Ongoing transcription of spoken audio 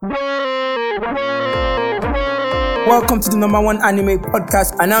Welcome to the number one anime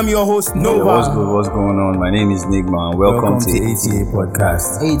podcast, and I'm your host, Nova. Yeah, what's good? What's going on? My name is Nigma, and welcome to ATA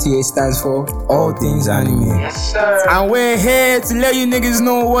Podcast. ATA stands for All Things Anime. Yes, sir. And we're here to let you niggas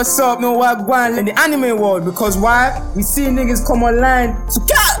know what's up, know what going in the anime world. Because why? We see niggas come online to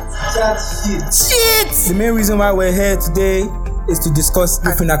cut shit. The main reason why we're here today is to discuss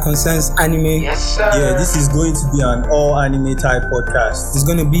everything that concerns anime. Yes, sir. Yeah, this is going to be an all anime type podcast. It's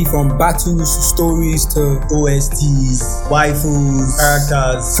gonna be from battles, stories to OSTs, waifus,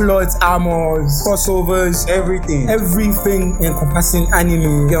 characters, plots, armors, crossovers, everything. everything encompassing anime.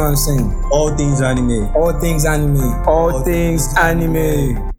 You get what I'm saying? All things anime. All things anime. All things anime.